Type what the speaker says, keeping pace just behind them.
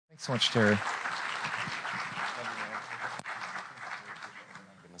so much, Terry.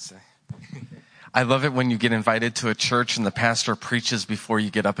 I love it when you get invited to a church and the pastor preaches before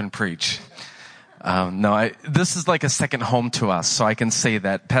you get up and preach. This is like a second home to us, so I can say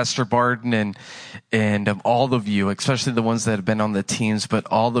that. Pastor Barden and all of you, especially the ones that have been on the teams, but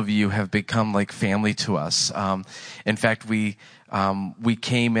all of you have become like family to us. In fact, we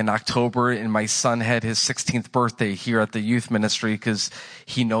came in October, and my son had his 16th birthday here at the youth ministry because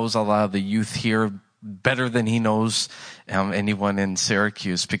he knows a lot of the youth here better than he knows anyone in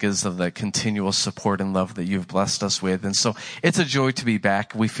Syracuse because of the continual support and love that you've blessed us with. And so it's a joy to be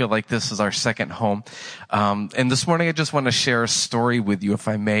back. We feel like this is our second home. And this morning I just want to share a story with you, if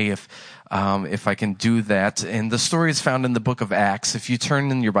I may, if I can do that. And the story is found in the book of Acts. If you turn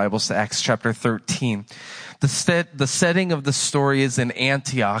in your Bibles to Acts chapter 13, the setting of the story is in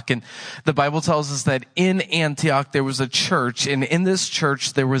Antioch, and the Bible tells us that in Antioch there was a church, and in this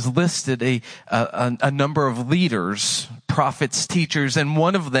church there was listed a number of leaders, prophets, teachers, and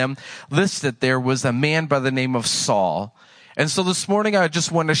one of them listed there was a man by the name of Saul. And so this morning I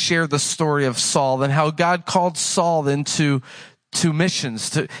just want to share the story of Saul and how God called Saul into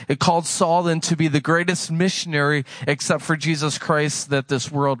missions. It called Saul in to be the greatest missionary except for Jesus Christ that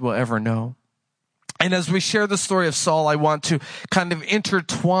this world will ever know. And as we share the story of Saul, I want to kind of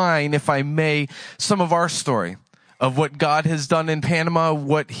intertwine, if I may, some of our story of what God has done in Panama,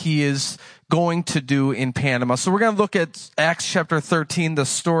 what he is going to do in Panama. So we're going to look at Acts chapter 13, the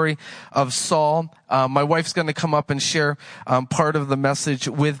story of Saul. My wife's going to come up and share part of the message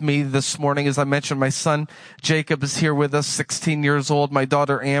with me this morning. As I mentioned, my son Jacob is here with us, 16 years old. My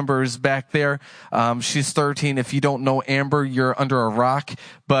daughter Amber is back there. She's 13. If you don't know Amber, you're under a rock.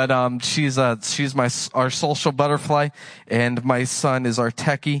 But she's our social butterfly, and my son is our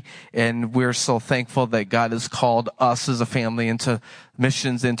techie. And we're so thankful that God has called us as a family into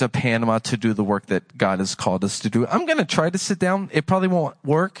missions into Panama to do the work that God has called us to do. I'm going to try to sit down. It probably won't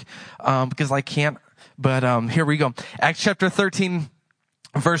work because I can't. But here we go. Acts chapter 13,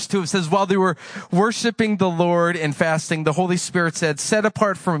 verse 2, it says, while they were worshiping the Lord and fasting, the Holy Spirit said, set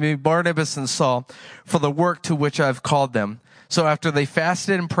apart for me Barnabas and Saul for the work to which I've called them. So after they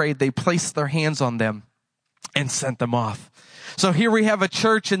fasted and prayed, they placed their hands on them and sent them off. So here we have a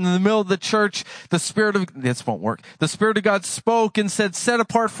church, and in the middle of the church, the Spirit of God spoke and said, set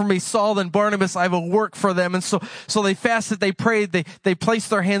apart for me Saul and Barnabas, I have a work for them. And so they fasted, they prayed, they placed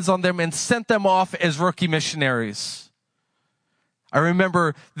their hands on them and sent them off as rookie missionaries. I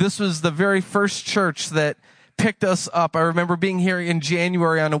remember this was the very first church that picked us up. I remember being here in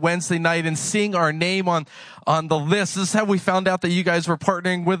January on a Wednesday night and seeing our name on the list. This is how we found out that you guys were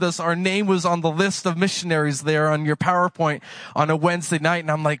partnering with us. Our name was on the list of missionaries there on your PowerPoint on a Wednesday night.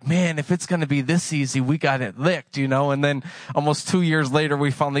 And I'm like, man, if it's going to be this easy, we got it licked, And then almost 2 years later, we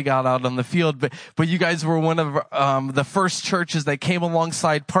finally got out on the field. But you guys were one of the first churches that came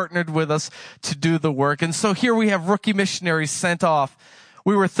alongside, partnered with us to do the work. And so here we have rookie missionaries sent off.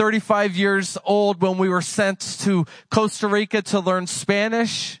 We were 35 years old when we were sent to Costa Rica to learn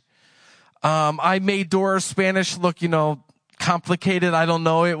Spanish. I made Dora's Spanish look, complicated. I don't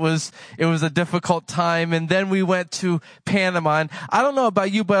know. It was a difficult time. And then we went to Panama. And I don't know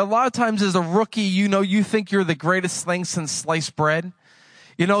about you, but a lot of times as a rookie, you think you're the greatest thing since sliced bread.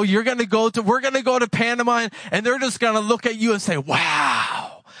 We're going to go to Panama and they're just going to look at you and say,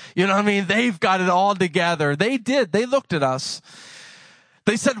 wow. They've got it all together. They did. They looked at us.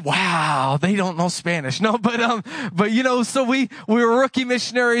 They said, wow, they don't know Spanish. No, but so we were rookie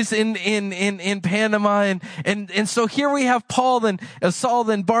missionaries in Panama. And so here we have Paul and Saul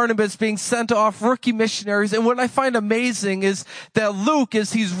and Barnabas being sent off, rookie missionaries. And what I find amazing is that Luke,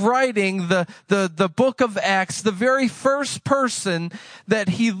 as he's writing the book of Acts, the very first person that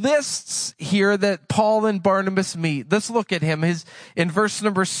he lists here that Paul and Barnabas meet. Let's look at him. In verse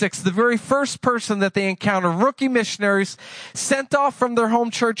number 6, the very first person that they encounter, rookie missionaries sent off from their home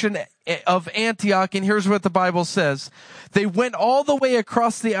church of Antioch, and here's what the Bible says. They went all the way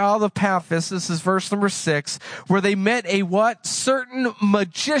across the Isle of Paphos, this is verse number 6, where they met a certain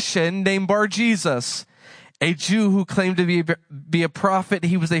magician named Bar-Jesus, a Jew who claimed to be a prophet.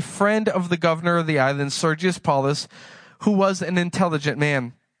 He was a friend of the governor of the island, Sergius Paulus, who was an intelligent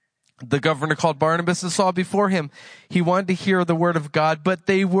man. The governor called Barnabas and Saul before him. He wanted to hear the word of God, but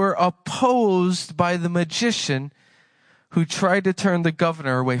they were opposed by the magician who tried to turn the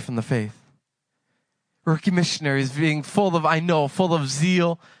governor away from the faith. Rookie missionaries being full of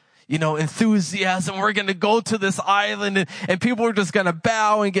zeal. enthusiasm. We're going to go to this island and people were just going to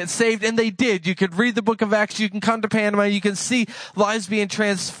bow and get saved. And they did. You could read the book of Acts. You can come to Panama. You can see lives being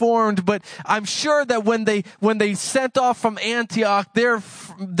transformed. But I'm sure that when they sent off from Antioch, their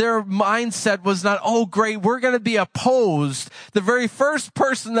mindset was not, oh, great, we're going to be opposed. The very first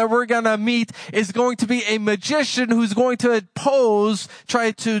person that we're going to meet is going to be a magician who's going to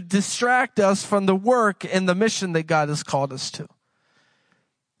try to distract us from the work and the mission that God has called us to.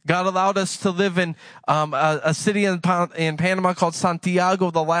 God allowed us to live in a city in Panama called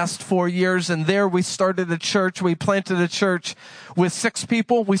Santiago the last 4 years. And there we started a church. We planted a church with 6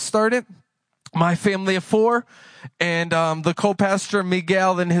 people. We started, my family of 4, and the co-pastor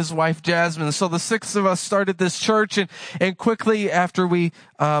Miguel and his wife Jasmine. So the 6 of us started this church, and quickly after we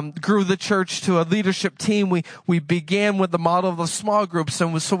grew the church to a leadership team, we began with the model of the small groups.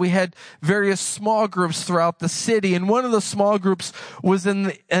 And so we had various small groups throughout the city. And one of the small groups was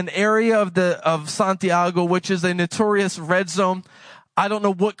in an area of Santiago, which is a notorious red zone. I don't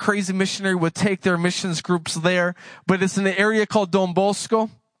know what crazy missionary would take their missions groups there, but it's in an area called Don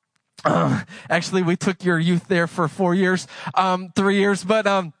Bosco. Actually, we took your youth there for 4 years, 3 years, but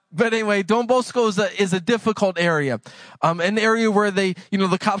anyway, Don Bosco is a difficult area, an area where the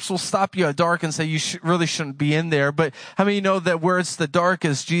cops will stop you at dark and say you really shouldn't be in there. But how many know that where it's the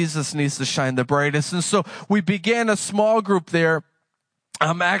darkest, Jesus needs to shine the brightest? And so we began a small group there.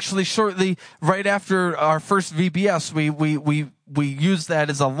 Actually, shortly right after our first VBS, we used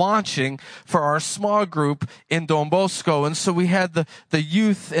that as a launching for our small group in Don Bosco. And so we had the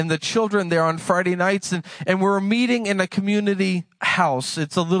youth and the children there on Friday nights, and we were meeting in a community house.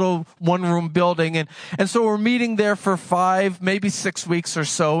 It's a little 1-room building. And so we're meeting there for 5, maybe 6 weeks or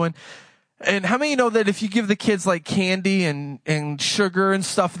so. And how many know that if you give the kids like candy and sugar and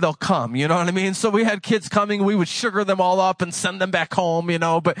stuff, they'll come, you know what I mean? So we had kids coming, we would sugar them all up and send them back home,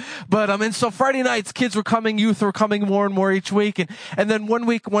 and so Friday nights, kids were coming, youth were coming more and more each week. And then one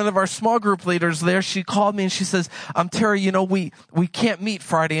week, one of our small group leaders there, she called me and she says, Terry, we can't meet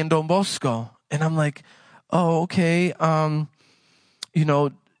Friday in Don Bosco. And I'm like, oh, okay. Can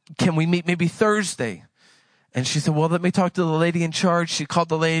we meet maybe Thursday? And she said, well, let me talk to the lady in charge. She called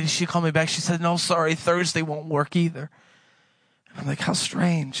the lady. She called me back. She said, no, sorry, Thursday won't work either. And I'm like, how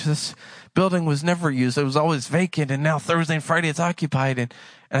strange. This building was never used. It was always vacant. And now Thursday and Friday it's occupied. And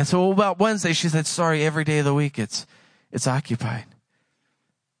I said, well, about Wednesday? She said, sorry, every day of the week it's occupied.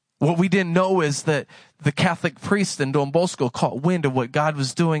 What we didn't know is that the Catholic priest in Don Bosco caught wind of what God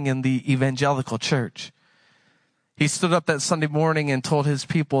was doing in the evangelical church. He stood up that Sunday morning and told his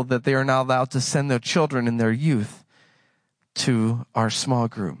people that they are now allowed to send their children and their youth to our small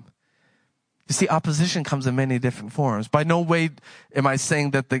group. You see, opposition comes in many different forms. By no way am I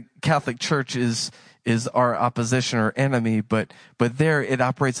saying that the Catholic Church is our opposition or enemy, but there it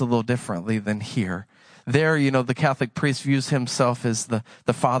operates a little differently than here. There, the Catholic priest views himself as the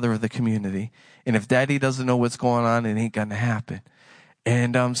father of the community. And if daddy doesn't know what's going on, it ain't going to happen.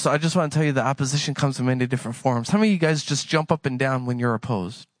 And so I just want to tell you the opposition comes in many different forms. How many of you guys just jump up and down when you're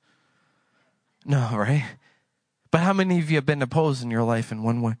opposed? No, right? But how many of you have been opposed in your life in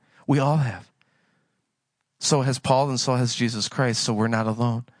one way? We all have. So has Paul and so has Jesus Christ, so we're not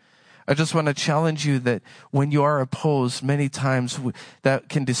alone. I just want to challenge you that when you are opposed, many times that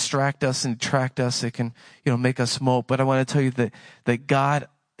can distract us and detract us. It can, make us mope. But I want to tell you that God,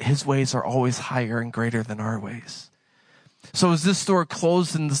 his ways are always higher and greater than our ways. So as this store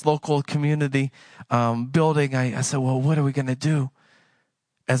closed in this local community building, I said, well, what are we going to do?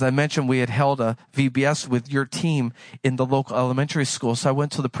 As I mentioned, we had held a VBS with your team in the local elementary school. So I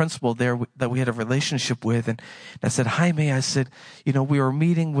went to the principal there that we had a relationship with. And I said, Jaime, I said, we were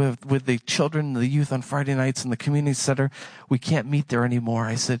meeting with the children and the youth on Friday nights in the community center. We can't meet there anymore.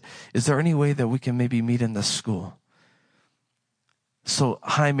 I said, is there any way that we can maybe meet in the school? So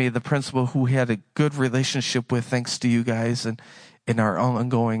Jaime, the principal, who we had a good relationship with, thanks to you guys and in our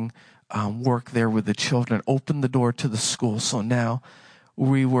ongoing work there with the children, opened the door to the school. So now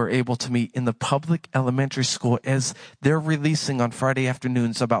we were able to meet in the public elementary school as they're releasing on Friday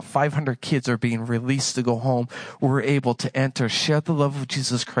afternoons. About 500 kids are being released to go home. We're able to enter, share the love of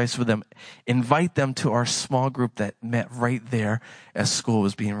Jesus Christ with them, invite them to our small group that met right there as school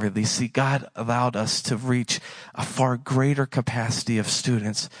was being released. See, God allowed us to reach a far greater capacity of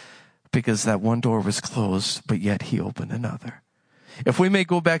students because that one door was closed, but yet he opened another. If we may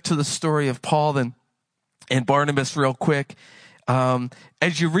go back to the story of Paul and Barnabas real quick.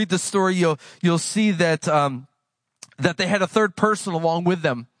 As you read the story, you'll see that they had a third person along with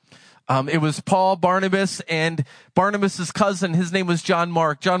them. It was Paul, Barnabas, and Barnabas' cousin. His name was John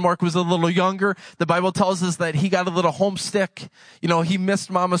Mark. John Mark was a little younger. The Bible tells us that he got a little homesick. He missed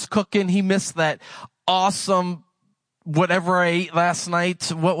mama's cooking. He missed that awesome whatever I ate last night.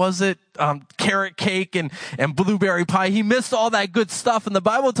 What was it? Carrot cake and blueberry pie. He missed all that good stuff. And the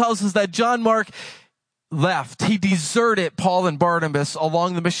Bible tells us that John Mark left. He deserted Paul and Barnabas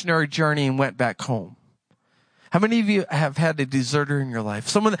along the missionary journey and went back home. How many of you have had a deserter in your life?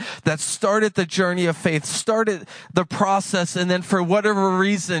 Someone that started the journey of faith, started the process, and then for whatever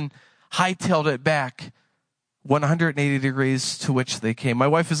reason, hightailed it back 180 degrees to which they came. My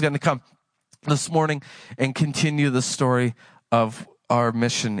wife is going to come this morning and continue the story of our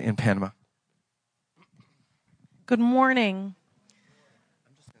mission in Panama. Good morning.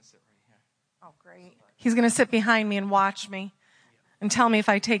 I'm just going to sit right here. Oh, great. He's going to sit behind me and watch me and tell me if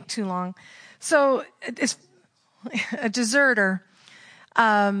I take too long. So it's a deserter.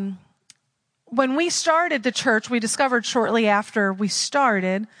 When we started the church, we discovered shortly after we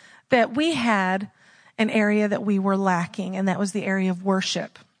started that we had an area that we were lacking, and that was the area of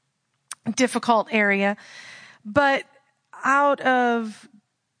worship. Difficult area, but out of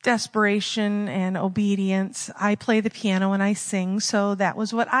desperation and obedience, I play the piano and I sing, so that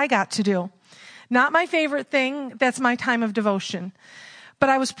was what I got to do. Not my favorite thing, that's my time of devotion. But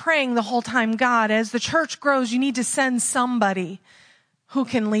I was praying the whole time, God, as the church grows, you need to send somebody who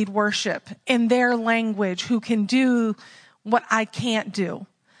can lead worship in their language, who can do what I can't do.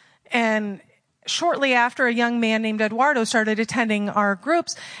 And shortly after, a young man named Eduardo started attending our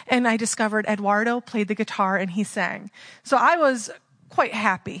groups, and I discovered Eduardo played the guitar and he sang. So I was quite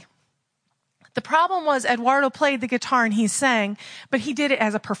happy. The problem was Eduardo played the guitar and he sang, but he did it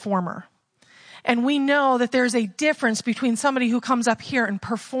as a performer. And we know that there's a difference between somebody who comes up here and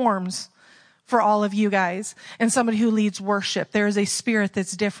performs for all of you guys and somebody who leads worship. There is a spirit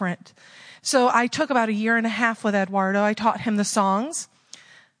that's different. So I took about 1.5 years with Eduardo. I taught him the songs.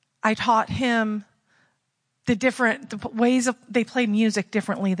 I taught him the ways they play music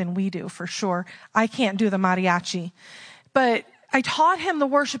differently than we do, for sure. I can't do the mariachi. But I taught him the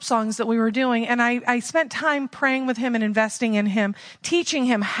worship songs that we were doing, and I spent time praying with him and investing in him, teaching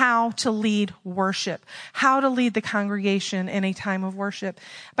him how to lead worship, how to lead the congregation in a time of worship.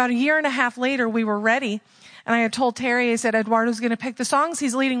 About 1.5 years later, we were ready, and I had told Terry, I said, Eduardo's going to pick the songs.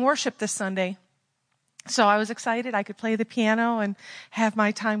 He's leading worship this Sunday. So I was excited. I could play the piano and have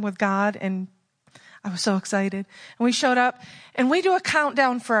my time with God, and I was so excited. And we showed up, and we do a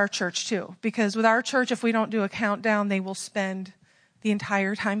countdown for our church too, because with our church, if we don't do a countdown, they will spend the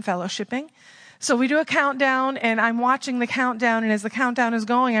entire time fellowshipping. So we do a countdown, and I'm watching the countdown, and as the countdown is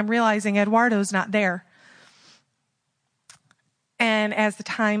going, I'm realizing Eduardo's not there. And as the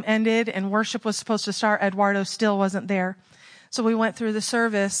time ended and worship was supposed to start, Eduardo still wasn't there. So we went through the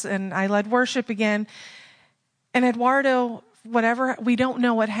service, and I led worship again. And Eduardo, we don't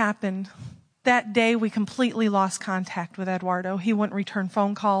know what happened. That day, we completely lost contact with Eduardo. He wouldn't return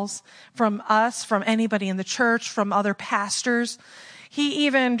phone calls from us, from anybody in the church, from other pastors. He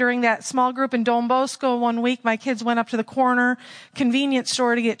even, during that small group in Don Bosco one week, my kids went up to the corner convenience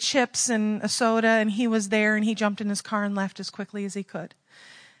store to get chips and a soda, and he was there, and he jumped in his car and left as quickly as he could.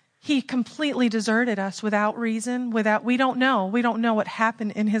 He completely deserted us without reason, we don't know. We don't know what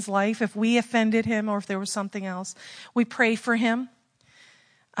happened in his life, if we offended him or if there was something else. We pray for him.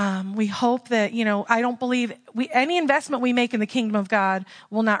 We hope that, I don't believe any investment we make in the kingdom of God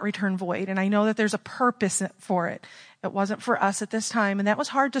will not return void. And I know that there's a purpose for it. It wasn't for us at this time, and that was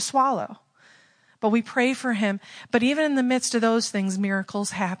hard to swallow. But we pray for him. But even in the midst of those things,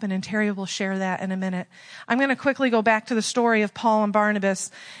 miracles happen, and Terry will share that in a minute. I'm going to quickly go back to the story of Paul and Barnabas.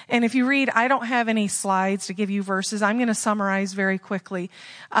 And if you read, I don't have any slides to give you verses. I'm going to summarize very quickly.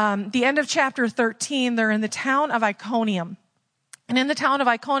 The end of chapter 13, they're in the town of Iconium. And in the town of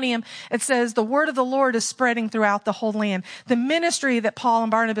Iconium, it says the word of the Lord is spreading throughout the whole land. The ministry that Paul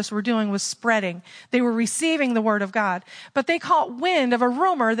and Barnabas were doing was spreading. They were receiving the word of God. But they caught wind of a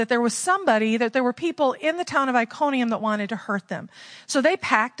rumor that there were people in the town of Iconium that wanted to hurt them. So they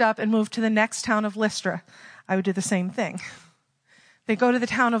packed up and moved to the next town of Lystra. I would do the same thing. They go to the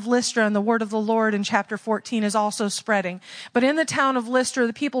town of Lystra, and the word of the Lord in chapter 14 is also spreading. But in the town of Lystra,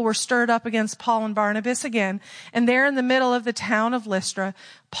 the people were stirred up against Paul and Barnabas again. And there in the middle of the town of Lystra,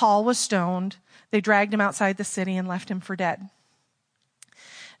 Paul was stoned. They dragged him outside the city and left him for dead.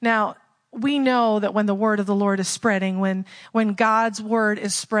 Now, we know that when the word of the Lord is spreading, when God's word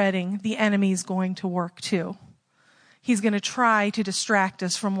is spreading, the enemy is going to work too. He's going to try to distract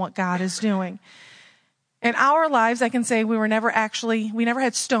us from what God is doing. In our lives, I can say we never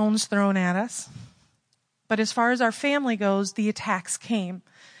had stones thrown at us. But as far as our family goes, the attacks came.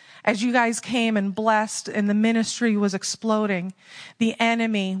 As you guys came and blessed and the ministry was exploding, the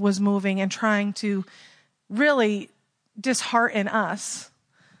enemy was moving and trying to really dishearten us.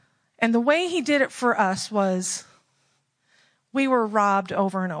 And the way he did it for us was we were robbed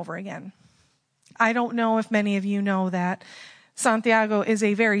over and over again. I don't know if many of you know that Santiago is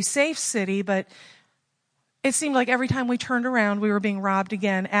a very safe city, but it seemed like every time we turned around, we were being robbed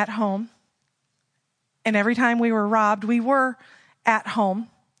again at home. And every time we were robbed, we were at home.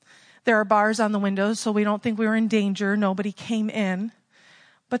 There are bars on the windows, so we don't think we were in danger. Nobody came in.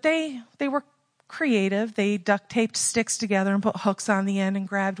 But they were creative. They duct taped sticks together and put hooks on the end and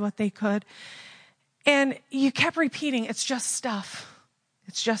grabbed what they could. And you kept repeating, it's just stuff.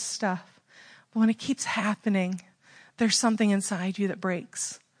 It's just stuff. But when it keeps happening, there's something inside you that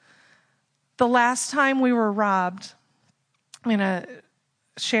breaks. The last time we were robbed, I'm going to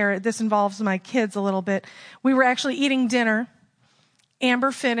share it. This involves my kids a little bit. We were actually eating dinner.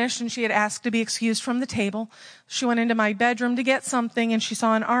 Amber finished and she had asked to be excused from the table. She went into my bedroom to get something and she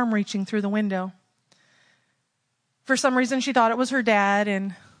saw an arm reaching through the window. For some reason, she thought it was her dad,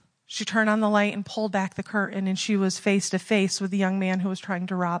 and she turned on the light and pulled back the curtain, and she was face to face with the young man who was trying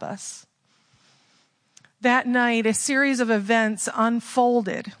to rob us. That night, a series of events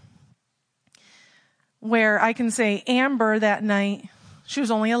unfolded where I can say Amber that night, she was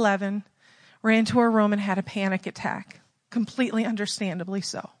only 11, ran to her room and had a panic attack, completely understandably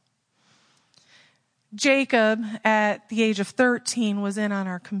so. Jacob, at the age of 13, was in on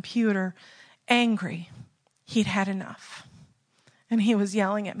our computer, angry. He'd had enough. And he was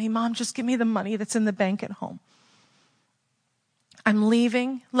yelling at me, Mom, just give me the money that's in the bank at home. I'm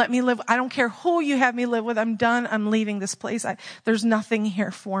leaving. Let me live. I don't care who you have me live with. I'm done. I'm leaving this place. There's nothing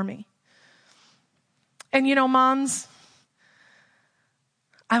here for me. And you know, moms,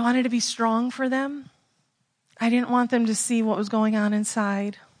 I wanted to be strong for them. I didn't want them to see what was going on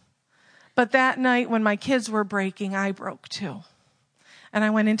inside. But that night when my kids were breaking, I broke too. And I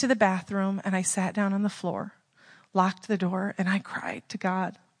went into the bathroom and I sat down on the floor, locked the door, and I cried to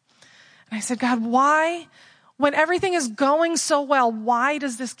God. And I said, God, why, when everything is going so well, why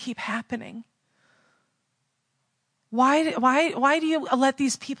does this keep happening? Why do you let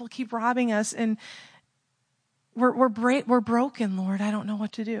these people keep robbing us? And we're broken, Lord. I don't know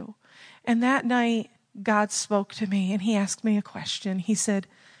what to do. And that night, God spoke to me and he asked me a question. He said,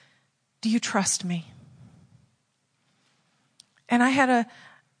 do you trust me? And I had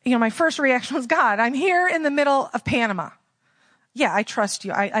my first reaction was, God, I'm here in the middle of Panama. Yeah, I trust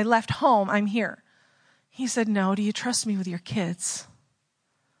you. I left home. I'm here. He said, no, do you trust me with your kids?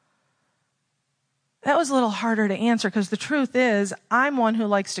 That was a little harder to answer because the truth is I'm one who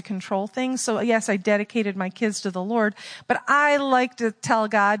likes to control things. So yes, I dedicated my kids to the Lord, but I like to tell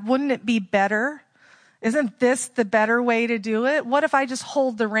God, wouldn't it be better? Isn't this the better way to do it? What if I just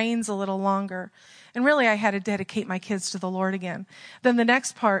hold the reins a little longer? And really, I had to dedicate my kids to the Lord again. Then the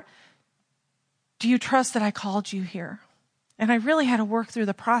next part, do you trust that I called you here? And I really had to work through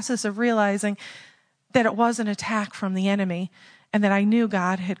the process of realizing that it was an attack from the enemy and that I knew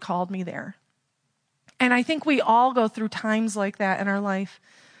God had called me there. And I think we all go through times like that in our life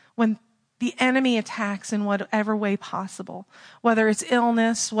when the enemy attacks in whatever way possible, whether it's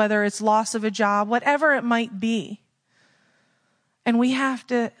illness, whether it's loss of a job, whatever it might be. And we have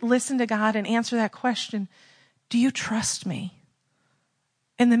to listen to God and answer that question. Do you trust me?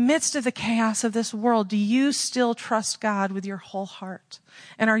 In the midst of the chaos of this world, do you still trust God with your whole heart?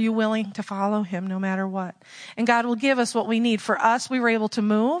 And are you willing to follow him no matter what? And God will give us what we need. For us, we were able to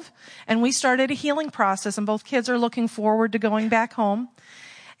move and we started a healing process and both kids are looking forward to going back home.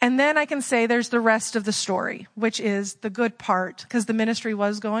 And then I can say there's the rest of the story, which is the good part because the ministry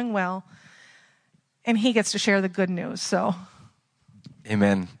was going well and he gets to share the good news. So.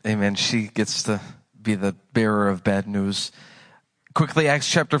 Amen. Amen. She gets to be the bearer of bad news. Quickly, Acts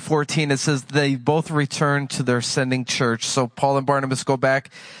chapter 14, it says they both returned to their sending church. So Paul and Barnabas go back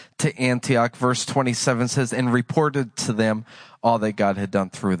to Antioch. Verse 27 says, and reported to them all that God had done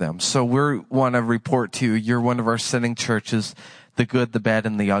through them. So we want to report to you, you're one of our sending churches, the good, the bad,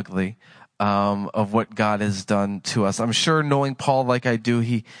 and the ugly. Of what God has done to us. I'm sure knowing Paul like I do,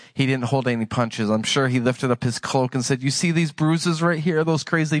 he didn't hold any punches. I'm sure he lifted up his cloak and said, you see these bruises right here? Those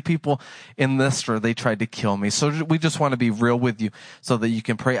crazy people in Lystra, they tried to kill me. So we just want to be real with you so that you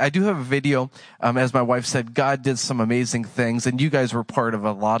can pray. I do have a video. As my wife said, God did some amazing things and you guys were part of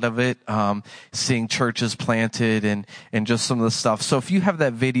a lot of it. Seeing churches planted and just some of the stuff. So if you have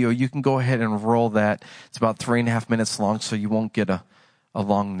that video, you can go ahead and roll that. It's about 3.5 minutes long, so you won't get a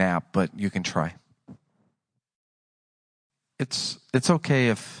long nap, but you can try. It's okay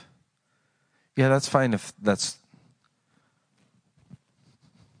if, yeah, that's fine if that's,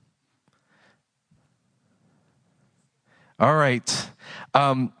 All right.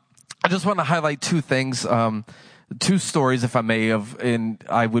 I just want to highlight two things, two stories, if I may, and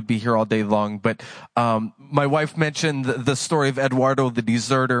I would be here all day long, but my wife mentioned the story of Eduardo the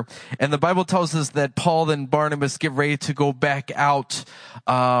deserter, and the Bible tells us that Paul and Barnabas get ready to go back out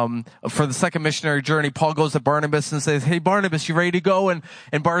for the second missionary journey. Paul goes to Barnabas and says, "Hey, Barnabas, you ready to go?" And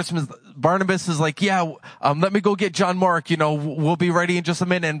Barnabas is like, "Yeah, let me go get John Mark, we'll be ready in just a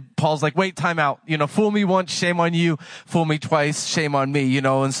minute." And Paul's like, "Wait, time out. Fool me once, shame on you. Fool me twice, shame on me,"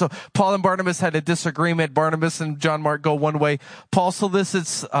 And so Paul and Barnabas had a disagreement. Barnabas and John Mark go one way. Paul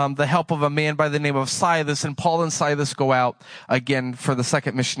solicits the help of a man by the name of Silas, and Paul and Silas go out again for the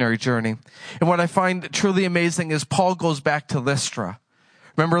second missionary journey. And what I find truly amazing is Paul goes back to Lystra.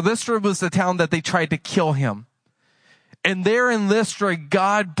 Remember, Lystra was the town that they tried to kill him. And there in Lystra,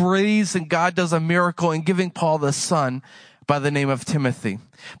 God breathes and God does a miracle in giving Paul the son by the name of Timothy.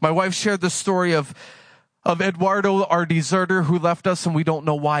 My wife shared the story of Eduardo, our deserter, who left us and we don't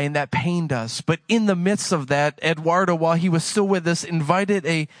know why, and that pained us. But in the midst of that, Eduardo, while he was still with us,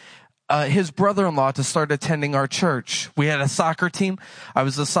 invited his brother-in-law to start attending our church. We had a soccer team. I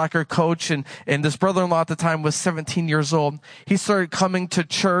was a soccer coach, and this brother-in-law at the time was 17 years old. He started coming to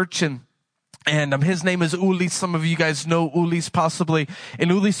church, and his name is Uli. Some of you guys know Uli's possibly. And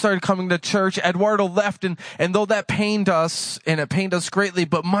Uli started coming to church. Eduardo left, and though that pained us, and it pained us greatly,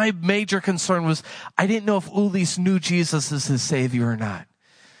 but my major concern was I didn't know if Ulis knew Jesus as his Savior or not.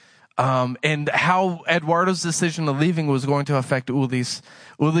 And how Eduardo's decision of leaving was going to affect Ulis.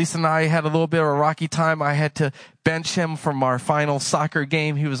 Ulis and I had a little bit of a rocky time. I had to bench him from our final soccer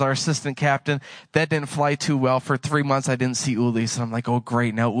game. He was our assistant captain. That didn't fly too well. For 3 months, I didn't see Ulis. And I'm like, oh,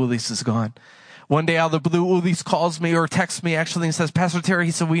 great. Now Ulis is gone. One day out of the blue, Ulis calls me or texts me actually and says, "Pastor Terry,"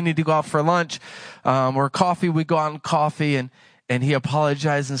 he said, "we need to go out for lunch, or coffee." We go out and coffee, and he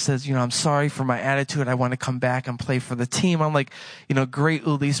apologized and says, "I'm sorry for my attitude. I want to come back and play for the team." I'm like, "Great,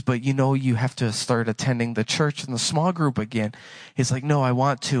 Ulis, but you have to start attending the church and the small group again." He's like, "No, I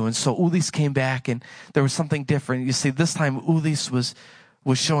want to." And so Ulis came back, and there was something different. You see, this time Ulis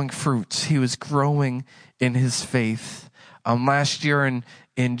was showing fruits. He was growing in his faith. Last year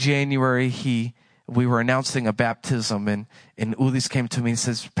in January, we were announcing a baptism, and Ulis came to me and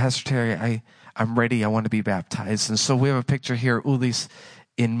says, "Pastor Terry, I'm ready. I want to be baptized." And so we have a picture here, Ulis,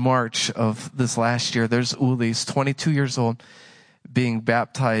 in March of this last year. There's Ulis, 22 years old, being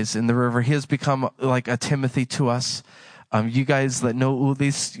baptized in the river. He has become like a Timothy to us. You guys that know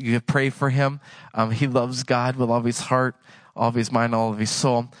Ulis, you pray for him. He loves God with all of his heart, all of his mind, all of his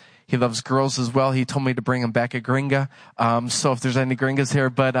soul. He loves girls as well. He told me to bring him back a gringa. So if there's any gringas here,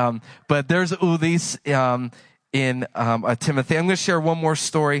 but there's Ulis, in Timothy. I'm going to share one more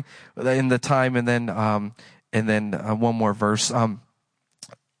story in the time, and then one more verse.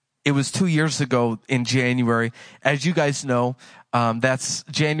 It was 2 years ago in January. As you guys know, that's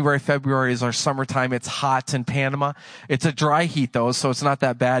January, February is our summertime. It's hot in Panama. It's a dry heat though, so it's not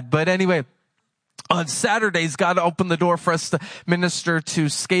that bad. But anyway, on Saturdays, God opened the door for us to minister to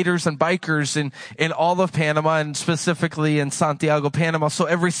skaters and bikers in all of Panama, and specifically in Santiago, Panama. So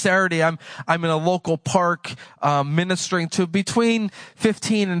every Saturday, I'm in a local park, ministering to between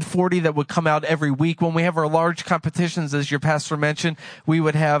 15 and 40 that would come out every week. When we have our large competitions, as your pastor mentioned, we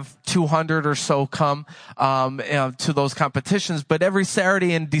would have 200 or so come, to those competitions. But every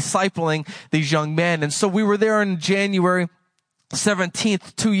Saturday in discipling these young men. And so we were there in January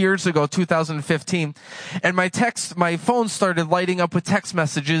 17th, 2 years ago, 2015. And my phone started lighting up with text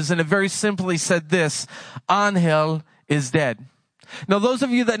messages, and it very simply said this: "Angel is dead." Now, those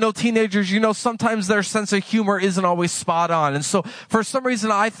of you that know teenagers, sometimes their sense of humor isn't always spot on. And so for some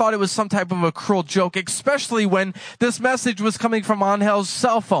reason, I thought it was some type of a cruel joke, especially when this message was coming from Angel's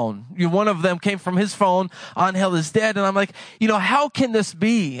cell phone. One of them came from his phone. Angel is dead. And I'm like, how can this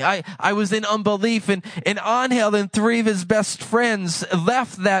be? I was in unbelief, and Angel and 3 of his best friends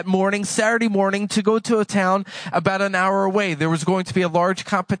left that morning, Saturday morning, to go to a town about an hour away. There was going to be a large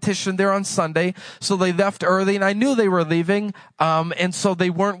competition there on Sunday. So they left early, and I knew they were leaving. And so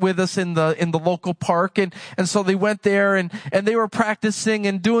they weren't with us in the local park. And so they went there and they were practicing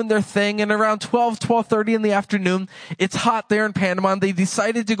and doing their thing. And around 12:30 in the afternoon, it's hot there in Panama, and they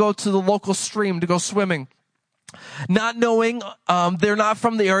decided to go to the local stream to go swimming. Not knowing, they're not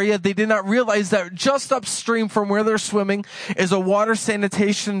from the area, they did not realize that just upstream from where they're swimming is a water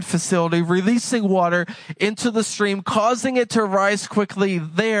sanitation facility releasing water into the stream, causing it to rise quickly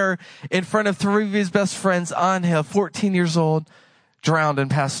there in front of 3 of his best friends. Angel, 14 years old, drowned and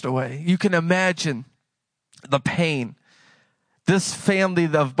passed away. You can imagine the pain. This family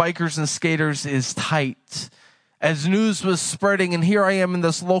of bikers and skaters is tight. as news was spreading, and here I am in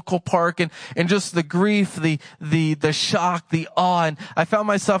this local park, and just the grief, the shock, the awe. And I found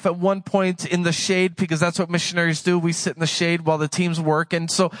myself at one point in the shade, because that's what missionaries do. We sit in the shade while the teams work. And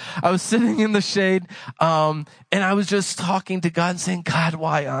so I was sitting in the shade, and I was just talking to God and saying, God,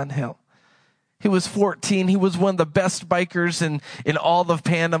 why Angel? He was 14. He was one of the best bikers in all of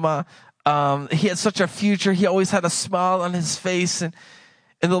Panama. He had such a future. He always had a smile on his face. And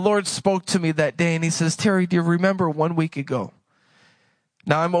the Lord spoke to me that day, and he says, Terry, do you remember 1 week ago?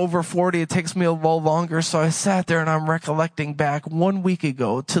 Now I'm over 40. It takes me a little longer. So I sat there and I'm recollecting back 1 week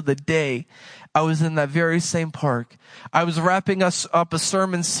ago to the day I was in that very same park. I was wrapping us up a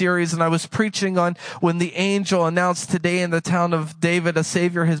sermon series, and I was preaching on when the angel announced, today in the town of David, a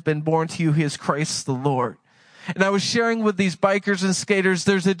Savior has been born to you. He is Christ the Lord. And I was sharing with these bikers and skaters,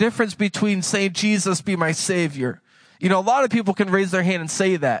 there's a difference between saying, Jesus be my Savior. You know, a lot of people can raise their hand and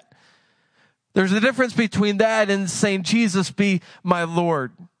say that. There's a difference between that and saying, Jesus be my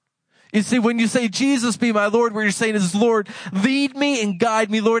Lord. You see, when you say, Jesus be my Lord, what you're saying is, Lord, lead me and guide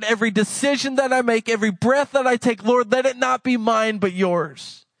me. Lord, every decision that I make, every breath that I take, Lord, let it not be mine, but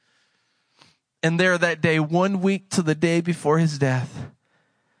yours. And there that day, 1 week to the day before his death,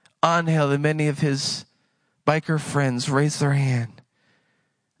 Angel and many of his biker friends raised their hand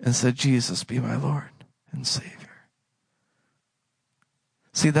and said, Jesus be my Lord and Savior.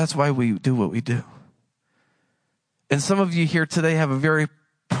 See, that's why we do what we do. And some of you here today have a very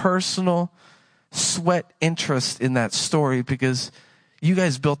personal sweat interest in that story, because you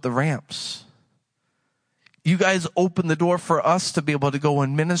guys built the ramps. You guys opened the door for us to be able to go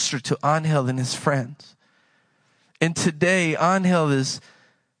and minister to Angel and his friends. And today, Angel is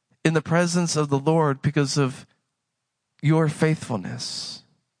in the presence of the Lord because of your faithfulness.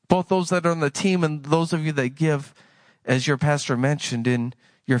 Both those that are on the team and those of you that give, as your pastor mentioned, in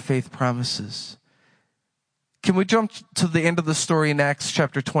your faith promises. Can we jump to the end of the story in Acts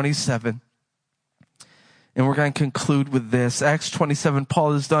chapter 27? And we're going to conclude with this. Acts 27,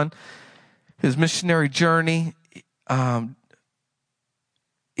 Paul has done his missionary journey.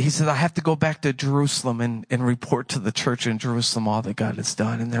 He said, I have to go back to Jerusalem and report to the church in Jerusalem all that God has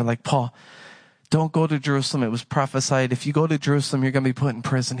done. And they're like, Paul, don't go to Jerusalem. It was prophesied, if you go to Jerusalem, you're going to be put in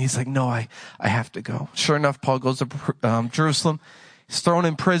prison. He's like, no, I have to go. Sure enough, Paul goes to Jerusalem. He's thrown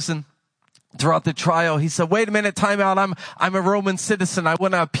in prison. Throughout the trial, he said, wait a minute, time out. I'm a Roman citizen. I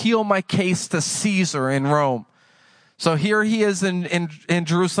want to appeal my case to Caesar in Rome. So here he is in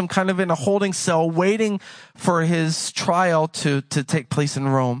Jerusalem, kind of in a holding cell, waiting for his trial to take place in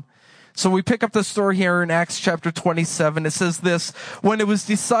Rome. So we pick up the story here in Acts chapter 27. It says this: when it was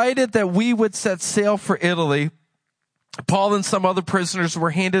decided that we would set sail for Italy, Paul and some other prisoners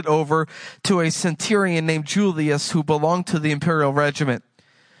were handed over to a centurion named Julius, who belonged to the imperial regiment.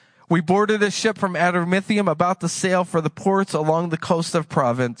 We boarded a ship from Adramyttium about to sail for the ports along the coast of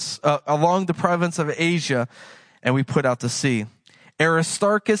along the province of Asia, and we put out to sea.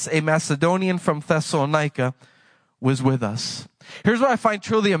 Aristarchus, a Macedonian from Thessalonica, was with us. Here's what I find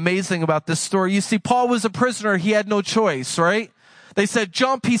truly amazing about this story. You see, Paul was a prisoner. He had no choice, right? They said,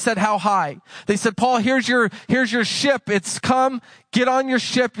 jump. He said, how high? They said, Paul, here's your ship. It's come. Get on your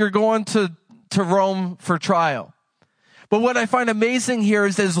ship. You're going to Rome for trial. But what I find amazing here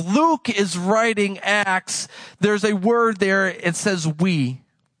is, as Luke is writing Acts, there's a word there. It says we.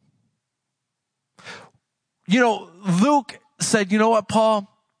 You know, Luke said, you know what, Paul?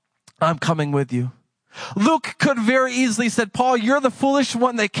 I'm coming with you. Luke could very easily said, Paul, you're the foolish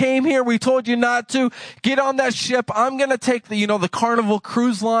one that came here. We told you not to. Get on that ship. I'm going to take the Carnival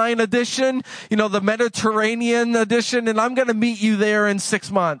Cruise Line edition, the Mediterranean edition, and I'm going to meet you there in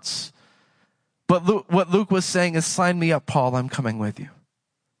 6 months. But what Luke was saying is, sign me up, Paul. I'm coming with you.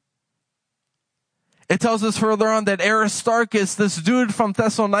 It tells us further on that Aristarchus, this dude from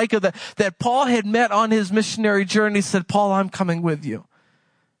Thessalonica that Paul had met on his missionary journey, said, Paul, I'm coming with you.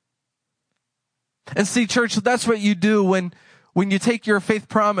 And see, church, that's what you do when you take your faith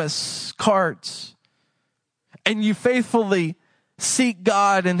promise cards and you faithfully seek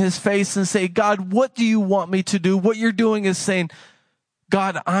God in his face and say, God, what do you want me to do? What you're doing is saying,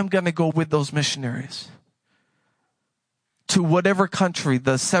 God, I'm going to go with those missionaries to whatever country,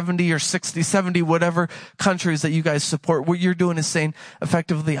 the 70 or 60, 70, whatever countries that you guys support. What you're doing is saying,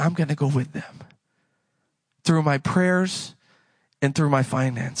 effectively, I'm going to go with them through my prayers and through my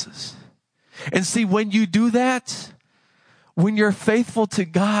finances. And see, when you do that, when you're faithful to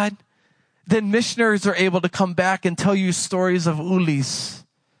God, then missionaries are able to come back and tell you stories of Ulis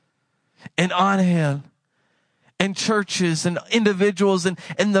and Angel and churches and individuals and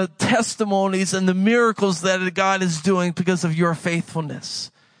the testimonies and the miracles that God is doing because of your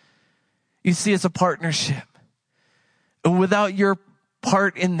faithfulness. You see, it's a partnership. And without your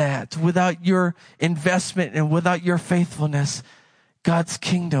part in that, without your investment and without your faithfulness, God's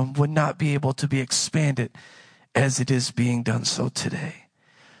kingdom would not be able to be expanded as it is being done so today.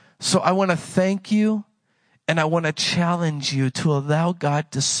 So I want to thank you, and I want to challenge you to allow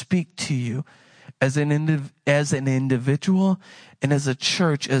God to speak to you as an individual and as a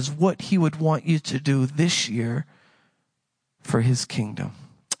church, as what he would want you to do this year for his kingdom.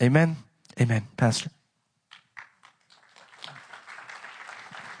 Amen. Amen. Pastor.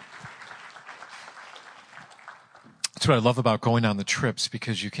 That's what I love about going on the trips,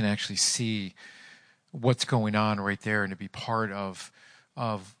 because you can actually see what's going on right there and to be part of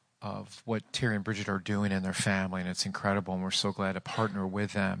what Terry and Bridget are doing in their family, and it's incredible, and we're so glad to partner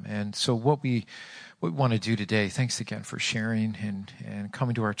with them. And so what we want to do today, thanks again for sharing and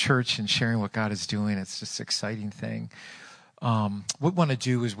coming to our church and sharing what God is doing. It's just an exciting thing. What we want to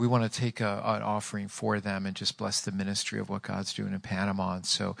do is we want to take an offering for them and just bless the ministry of what God's doing in Panama. And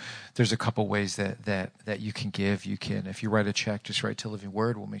so there's a couple ways that you can give. You can, if you write a check, just write to Living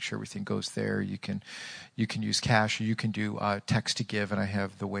Word. We'll make sure everything goes there. You can use cash, or you can do text to give, and I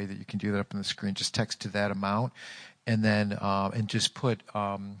have the way that you can do that up on the screen. Just text to that amount, and then and just put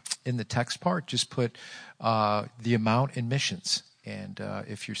in the text part, just put the amount in missions. And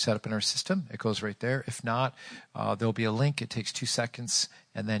if you're set up in our system, it goes right there. If not, there'll be a link. It takes 2 seconds,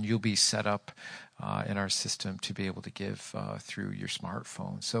 and then you'll be set up in our system to be able to give through your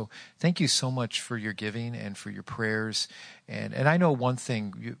smartphone. So thank you so much for your giving and for your prayers. And I know one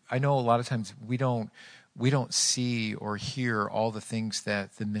thing. I know a lot of times we don't see or hear all the things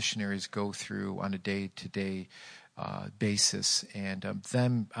that the missionaries go through on a day-to-day basis.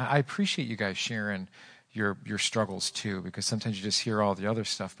 And I appreciate you guys sharing your struggles too, because sometimes you just hear all the other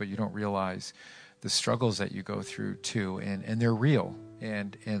stuff, but you don't realize the struggles that you go through too, and they're real,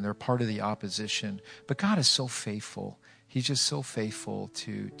 and they're part of the opposition. But God is so faithful. He's just so faithful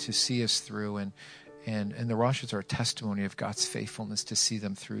to see us through, and the Rosches are a testimony of God's faithfulness to see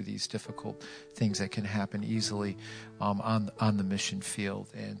them through these difficult things that can happen easily on the mission field.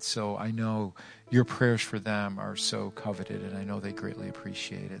 And so I know your prayers for them are so coveted, and I know they greatly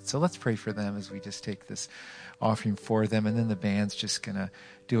appreciate it. So let's pray for them as we just take this offering for them, and then the band's just going to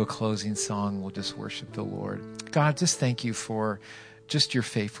do a closing song. We'll just worship the Lord. God, just thank you for just your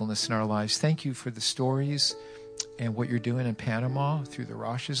faithfulness in our lives. Thank you for the stories and what you're doing in Panama through the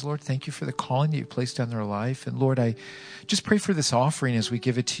Rosches, Lord. Thank you for the calling that you placed on their life. And Lord, I just pray for this offering as we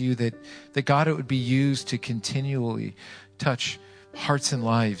give it to you, that God, it would be used to continually touch hearts and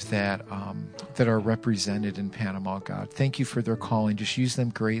lives that are represented in Panama, God. Thank you for their calling. Just use them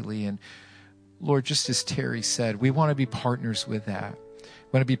greatly. And Lord, just as Terry said, we want to be partners with that.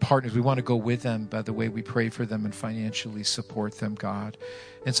 We want to be partners. We want to go with them by the way we pray for them and financially support them, God.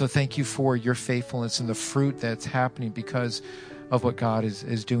 And so thank you for your faithfulness and the fruit that's happening because of what God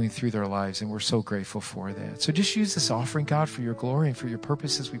is doing through their lives. And we're so grateful for that. So just use this offering, God, for your glory and for your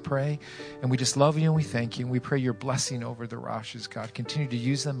purposes, we pray. And we just love you and we thank you. And we pray your blessing over the Rosches, God. Continue to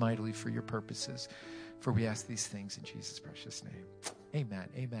use them mightily for your purposes. For we ask these things in Jesus' precious name. Amen.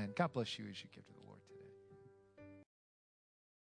 Amen. God bless you as you give to the Lord.